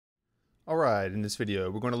Alright, in this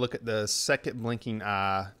video we're going to look at the second blinking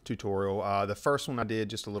eye tutorial. The first one I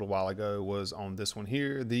did just a little while ago was on this one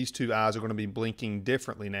here. These two eyes are going to be blinking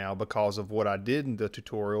differently now because of what I did in the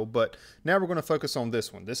tutorial, but now we're going to focus on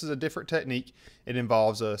this one. This is a different technique. It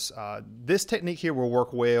involves us. This technique here will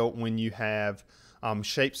work well when you have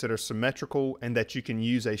shapes that are symmetrical and that you can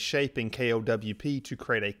use a shape in KLWP to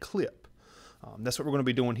create a clip. That's what we're going to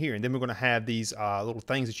be doing here. And then we're going to have these little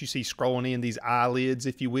things that you see scrolling in, these eyelids,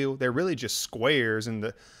 if you will. They're really just squares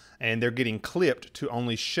and they're getting clipped to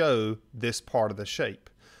only show this part of the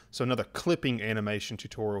shape. So another clipping animation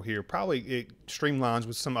tutorial here. Probably it streamlines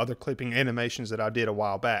with some other clipping animations that I did a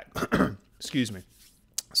while back. Excuse me.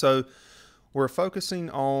 So we're focusing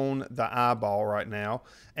on the eyeball right now,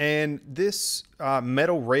 and this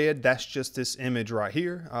metal red, that's just this image right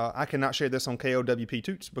here. I cannot share this on KLWP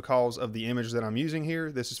Toots because of the image that I'm using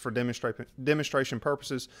here. This is for demonstration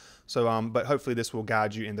purposes, so but hopefully this will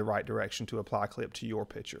guide you in the right direction to apply clip to your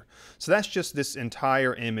picture. So that's just this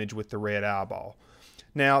entire image with the red eyeball.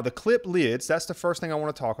 Now the clip lids, that's the first thing I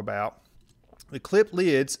want to talk about. The clip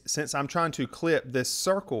lids, since I'm trying to clip this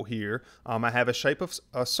circle here, I have a shape of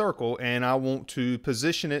a circle and I want to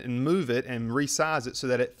position it and move it and resize it so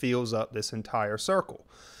that it fills up this entire circle.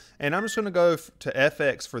 And I'm just going to go to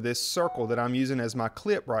FX for this circle that I'm using as my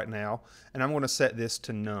clip right now, and I'm going to set this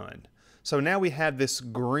to none. So now we have this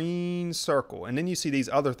green circle, and then you see these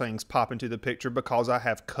other things pop into the picture because I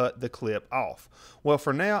have cut the clip off. Well,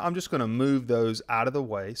 for now, I'm just going to move those out of the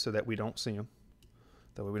way so that we don't see them.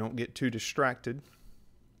 That way we don't get too distracted.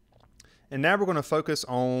 And now we're going to focus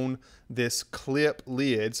on this clip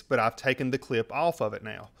lids, but I've taken the clip off of it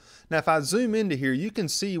now. Now if I zoom into here, you can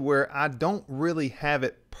see where I don't really have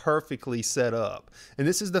it perfectly set up. And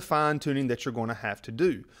this is the fine tuning that you're going to have to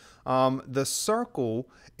do. The circle,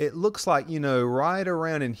 it looks like, you know, right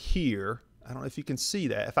around in here. I don't know if you can see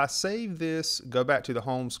that. If I save this, go back to the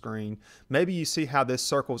home screen, maybe you see how this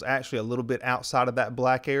circle is actually a little bit outside of that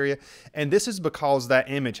black area. And this is because that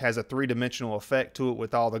image has a three-dimensional effect to it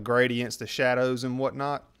with all the gradients, the shadows and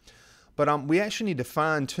whatnot. But we actually need to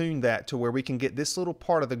fine tune that to where we can get this little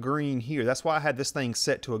part of the green here. That's why I had this thing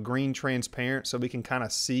set to a green transparent so we can kind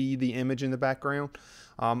of see the image in the background.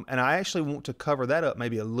 And I actually want to cover that up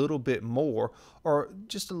maybe a little bit more, or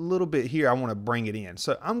just a little bit here. I want to bring it in.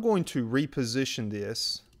 So I'm going to reposition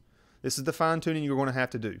this. This is the fine tuning you're going to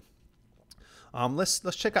have to do. Let's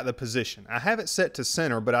check out the position. I have it set to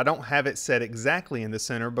center, but I don't have it set exactly in the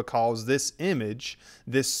center because this image,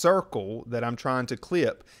 this circle that I'm trying to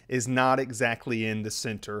clip, is not exactly in the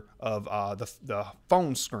center of the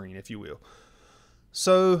phone screen, if you will.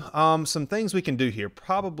 So some things we can do here.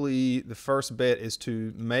 Probably the first bet is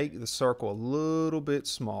to make the circle a little bit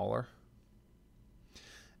smaller.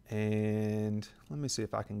 And let me see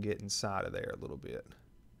if I can get inside of there a little bit.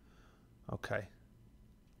 Okay.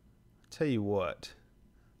 Tell you what,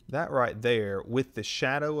 that right there with the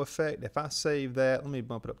shadow effect, if I save that, let me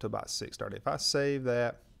bump it up to about 630. If I save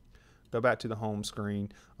that, go back to the home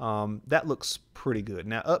screen, that looks pretty good.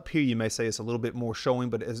 Now up here you may say it's a little bit more showing,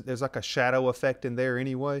 but there's like a shadow effect in there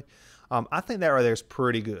anyway. I think that right there is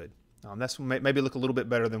pretty good. That's maybe look a little bit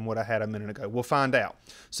better than what I had a minute ago. We'll find out.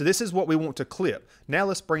 So this is what we want to clip. Now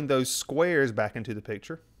let's bring those squares back into the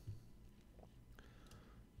picture.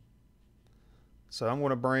 So I'm going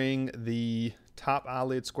to bring the top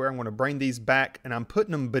eyelid square. I'm going to bring these back, and I'm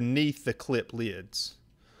putting them beneath the clip lids.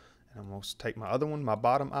 And I'm going to take my other one, my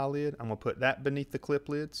bottom eyelid. I'm going to put that beneath the clip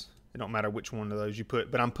lids. It don't matter which one of those you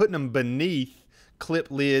put, but I'm putting them beneath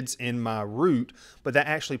clip lids in my root, but that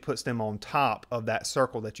actually puts them on top of that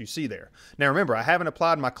circle that you see there. Now remember, I haven't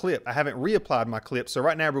applied my clip. I haven't reapplied my clip, so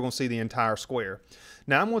right now we're going to see the entire square.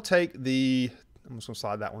 Now I'm going to take I'm just going to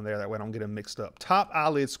slide that one there, that way I don't get them mixed up. Top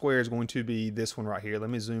eyelid square is going to be this one right here. Let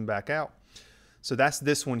me zoom back out. So that's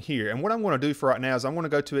this one here. And what I'm going to do for right now is I'm going to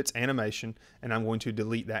go to its animation, and I'm going to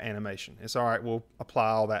delete that animation. It's all right, we'll apply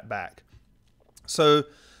all that back. So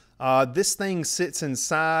this thing sits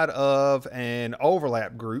inside of an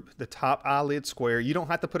overlap group, the top eyelid square. You don't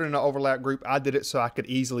have to put it in an overlap group. I did it so I could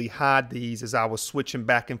easily hide these as I was switching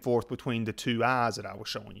back and forth between the two eyes that I was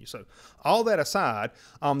showing you. So all that aside,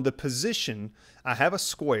 the position, I have a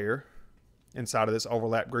square inside of this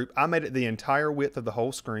overlap group. I made it the entire width of the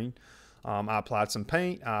whole screen. I applied some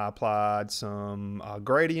paint, I applied some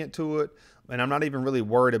gradient to it, and I'm not even really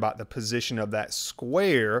worried about the position of that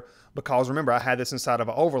square because remember I had this inside of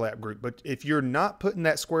an overlap group. But if you're not putting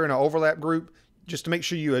that square in an overlap group, just to make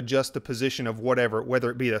sure you adjust the position of whatever, whether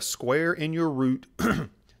it be a square in your root,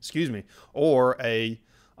 excuse me, or a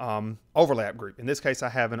overlap group. In this case I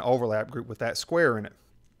have an overlap group with that square in it.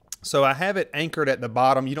 So I have it anchored at the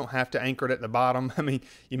bottom. You don't have to anchor it at the bottom. I mean,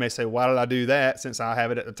 you may say, why did I do that since I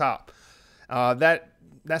have it at the top?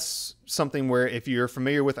 That's something where if you're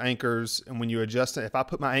familiar with anchors and when you adjust it, if I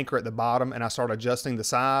put my anchor at the bottom and I start adjusting the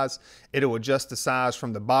size, it'll adjust the size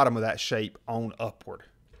from the bottom of that shape on upward.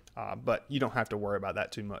 But you don't have to worry about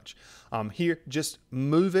that too much. Here, just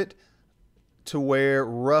move it to where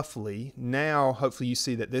roughly, now hopefully you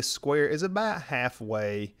see that this square is about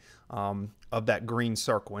halfway of that green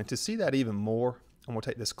circle. And to see that even more, I'm gonna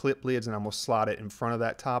take this clip lids and I'm gonna slide it in front of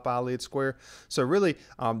that top eyelid square. So really,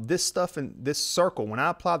 this stuff in this circle, when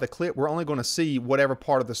I apply the clip, we're only gonna see whatever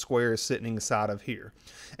part of the square is sitting inside of here.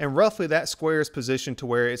 And roughly that square is positioned to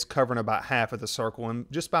where it's covering about half of the circle. And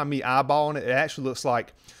just by me eyeballing it, it actually looks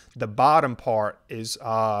like the bottom part is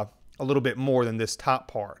a little bit more than this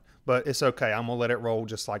top part. But it's okay, I'm gonna let it roll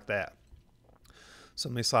just like that. So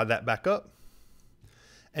let me slide that back up.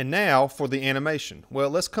 And now for the animation. Well,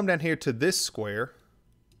 let's come down here to this square,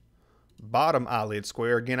 bottom eyelid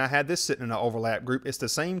square. Again, I had this sitting in an overlap group. It's the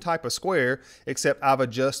same type of square, except I've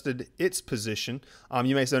adjusted its position.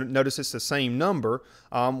 You may notice it's the same number.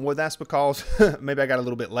 Well, that's because maybe I got a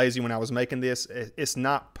little bit lazy when I was making this. It's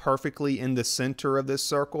not perfectly in the center of this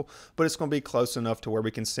circle, but it's gonna be close enough to where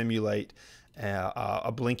we can simulate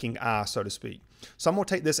a blinking eye, so to speak. So I'm gonna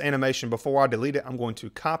take this animation. Before I delete it, I'm going to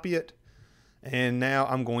copy it. And now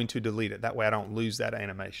I'm going to delete it. That way I don't lose that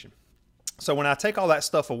animation. So when I take all that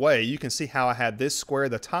stuff away, you can see how I had this square,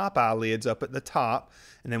 the top eyelids up at the top,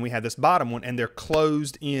 and then we had this bottom one, and they're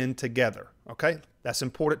closed in together, okay? That's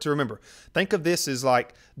important to remember. Think of this as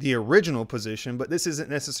like the original position, but this isn't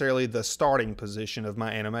necessarily the starting position of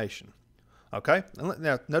my animation, okay?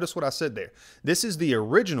 Now notice what I said there. This is the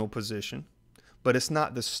original position, but it's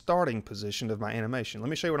not the starting position of my animation.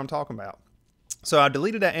 Let me show you what I'm talking about. So I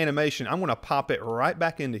deleted that animation. I'm going to pop it right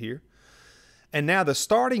back into here. And now the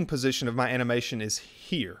starting position of my animation is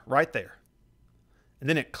here, right there. And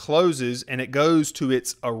then it closes and it goes to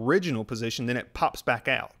its original position. Then it pops back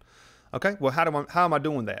out. Okay, well, how am I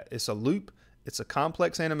doing that? It's a loop. It's a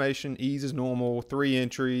complex animation. Ease is normal, 3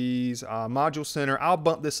 entries, module center. I'll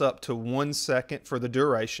bump this up to 1 second for the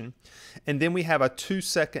duration. And then we have a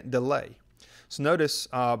 2-second delay. So notice,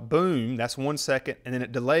 boom, that's 1 second, and then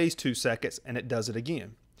it delays 2 seconds, and it does it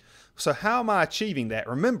again. So how am I achieving that?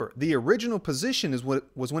 Remember, the original position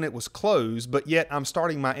was when it was closed, but yet I'm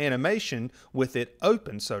starting my animation with it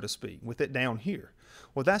open, so to speak, with it down here.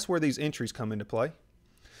 Well, that's where these entries come into play.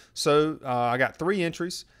 So I got 3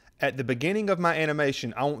 entries. At the beginning of my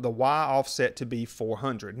animation, I want the Y offset to be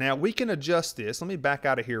 400. Now, we can adjust this. Let me back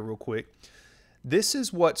out of here real quick. This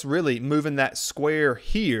is what's really moving that square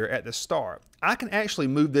here at the start. I can actually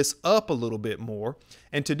move this up a little bit more.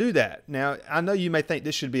 And to do that, now I know you may think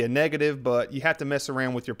this should be a negative, but you have to mess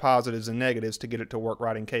around with your positives and negatives to get it to work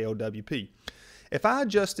right in KLWP. If I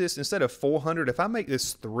adjust this instead of 400, if I make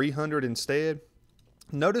this 300 instead,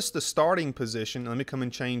 notice the starting position. Let me come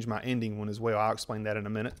and change my ending one as well. I'll explain that in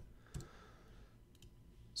a minute.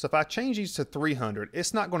 So if I change these to 300,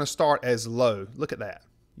 it's not going to start as low. Look at that.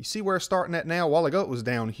 You see where it's starting at now? A while ago it was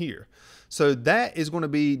down here. So that is going to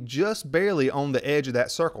be just barely on the edge of that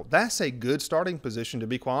circle. That's a good starting position, to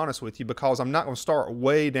be quite honest with you, because I'm not going to start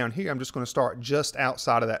way down here. I'm just going to start just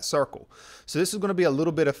outside of that circle. So this is going to be a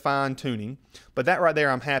little bit of fine tuning, but that right there,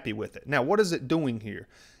 I'm happy with it. Now, what is it doing here?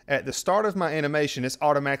 At the start of my animation, it's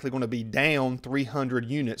automatically going to be down 300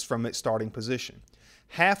 units from its starting position.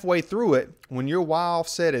 Halfway through it, when your Y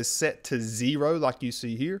offset is set to 0, like you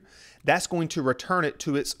see here, that's going to return it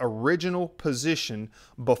to its original position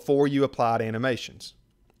before you applied animations.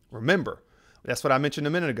 Remember, that's what I mentioned a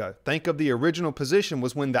minute ago. Think of the original position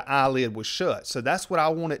was when the eyelid was shut. So that's what I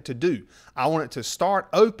want it to do. I want it to start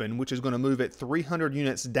open, which is going to move it 300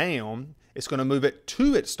 units down. It's going to move it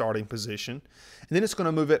to its starting position, and then it's going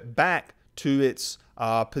to move it back to its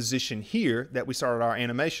position here that we started our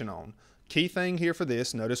animation on. Key thing here for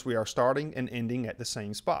this, notice we are starting and ending at the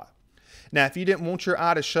same spot. Now, if you didn't want your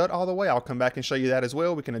eye to shut all the way, I'll come back and show you that as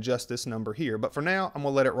well. We can adjust this number here. But for now, I'm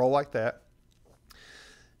going to let it roll like that.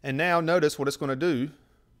 And now notice what it's going to do.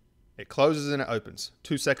 It closes and it opens.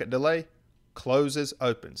 2-second delay, closes,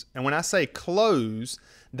 opens. And when I say close,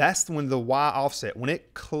 that's when the Y offset, when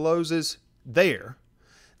it closes there,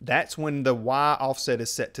 that's when the Y offset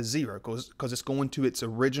is set to 0 because it's going to its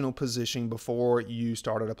original position before you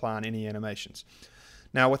started applying any animations.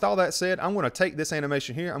 Now, with all that said, I'm going to take this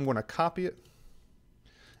animation here, I'm going to copy it,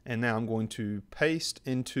 And now I'm going to paste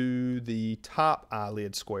into the top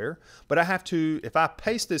eyelid square. But I have to, if I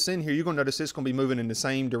paste this in here, you're going to notice it's going to be moving in the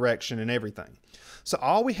same direction and everything. So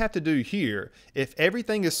all we have to do here, if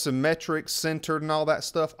everything is symmetric, centered, and all that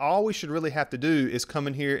stuff, all we should really have to do is come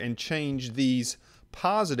in here and change these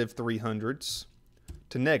positive 300s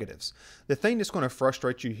to negatives. The thing that's going to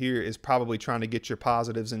frustrate you here is probably trying to get your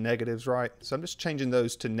positives and negatives right. So I'm just changing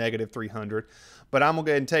those to negative 300. But I'm going to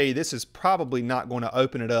go ahead and tell you this is probably not going to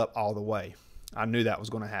open it up all the way. I knew that was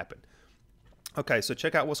going to happen. Okay, so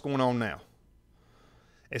check out what's going on now.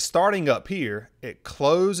 It's starting up here. It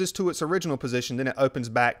closes to its original position, then it opens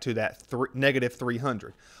back to that negative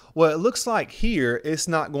 300. Well, it looks like here it's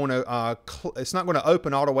not going to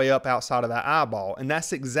open all the way up outside of that eyeball, and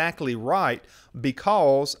that's exactly right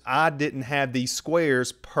because I didn't have these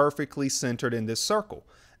squares perfectly centered in this circle.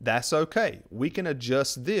 That's okay. We can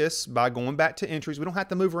adjust this by going back to entries. We don't have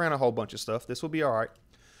to move around a whole bunch of stuff. This will be all right.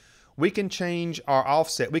 We can change our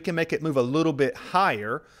offset. We can make it move a little bit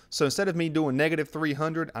higher. So instead of me doing negative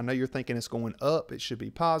 300, I know you're thinking it's going up. It should be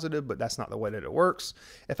positive, but that's not the way that it works.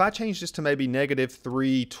 If I change this to maybe negative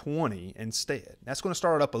 320 instead, that's going to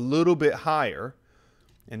start it up a little bit higher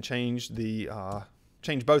and change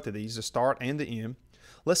both of these, the start and the end.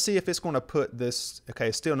 Let's see if it's going to put this, okay,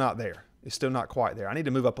 it's still not there. It's still not quite there. I need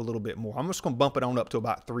to move up a little bit more. I'm just going to bump it on up to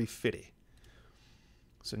about 350.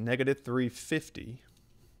 So negative 350.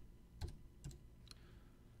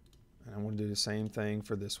 And I'm going to do the same thing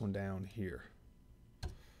for this one down here.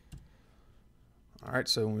 All right,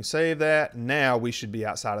 so when we save that, now we should be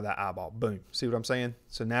outside of that eyeball. Boom. See what I'm saying?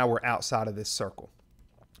 So now we're outside of this circle.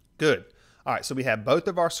 Good. All right, so we have both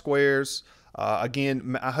of our squares.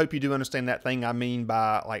 Again, I hope you do understand that thing I mean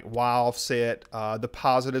by like Y offset. The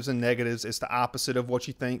positives and negatives, it's the opposite of what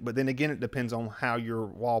you think. But then again, it depends on how your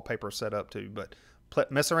wallpaper is set up too. But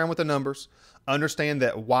mess around with the numbers. Understand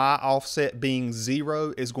that Y offset being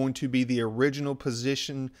 0 is going to be the original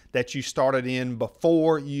position that you started in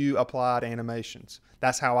before you applied animations.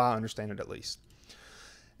 That's how I understand it, at least.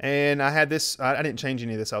 And I had this, I didn't change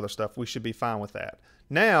any of this other stuff. We should be fine with that.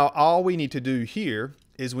 Now, all we need to do here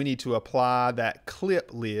is we need to apply that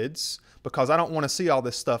clip lids because I don't want to see all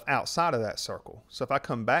this stuff outside of that circle. So if I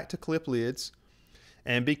come back to clip lids,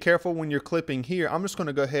 and be careful when you're clipping here, I'm just going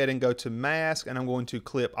to go ahead and go to mask and I'm going to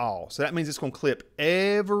clip all. So that means it's going to clip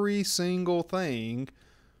every single thing.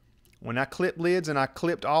 When I clip lids and I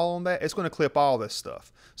clipped all on that, it's going to clip all this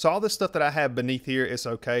stuff. So all this stuff that I have beneath here, it's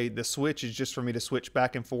okay. The switch is just for me to switch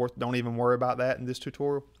back and forth. Don't even worry about that in this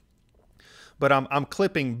tutorial. But I'm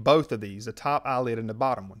clipping both of these, the top eyelid and the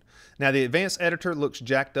bottom one. Now the advanced editor looks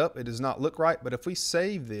jacked up. It does not look right, but if we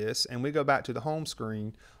save this and we go back to the home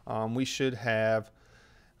screen, we should have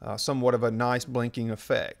somewhat of a nice blinking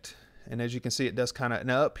effect. And as you can see, it does kind of,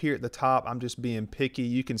 now up here at the top, I'm just being picky.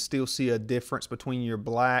 You can still see a difference between your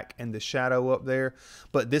black and the shadow up there,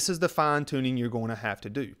 but this is the fine tuning you're going to have to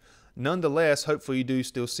do. Nonetheless, hopefully you do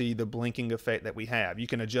still see the blinking effect that we have. You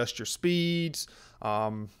can adjust your speeds.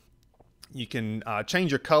 You can change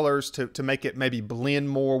your colors to make it maybe blend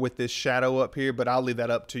more with this shadow up here, but I'll leave that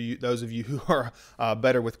up to you, those of you who are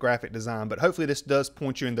better with graphic design. But hopefully this does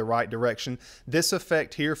point you in the right direction. This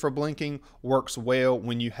effect here for blinking works well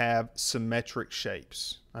when you have symmetric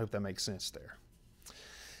shapes. I hope that makes sense there.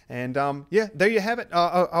 And yeah, there you have it.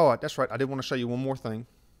 Oh, that's right. I did want to show you one more thing.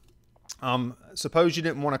 Suppose you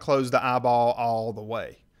didn't want to close the eyeball all the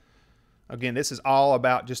way. Again, this is all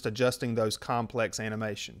about just adjusting those complex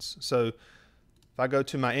animations. So if I go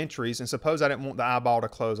to my entries, and suppose I didn't want the eyeball to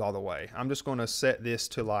close all the way, I'm just going to set this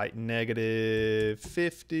to like negative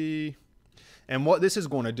 50. And what this is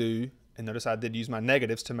going to do, and notice I did use my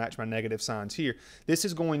negatives to match my negative signs here, this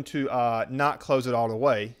is going to not close it all the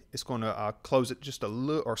way. It's going to close it just a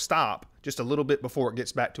little, or stop just a little bit before it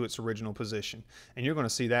gets back to its original position. And you're going to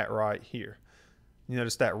see that right here. You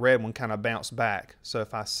notice that red one kind of bounced back. So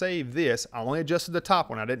if I save this, I only adjusted the top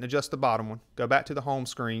one. I didn't adjust the bottom one. Go back to the home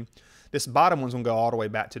screen. This bottom one's going to go all the way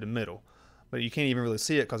back to the middle. But you can't even really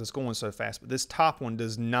see it because it's going so fast. But this top one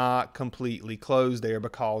does not completely close there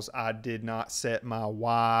because I did not set my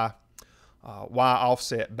Y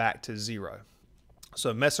offset back to 0.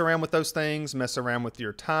 So mess around with those things. Mess around with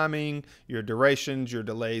your timing, your durations, your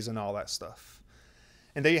delays, and all that stuff.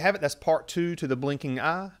 And there you have it. That's part 2 to the blinking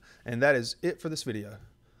eye. And that is it for this video.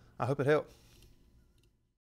 I hope it helped.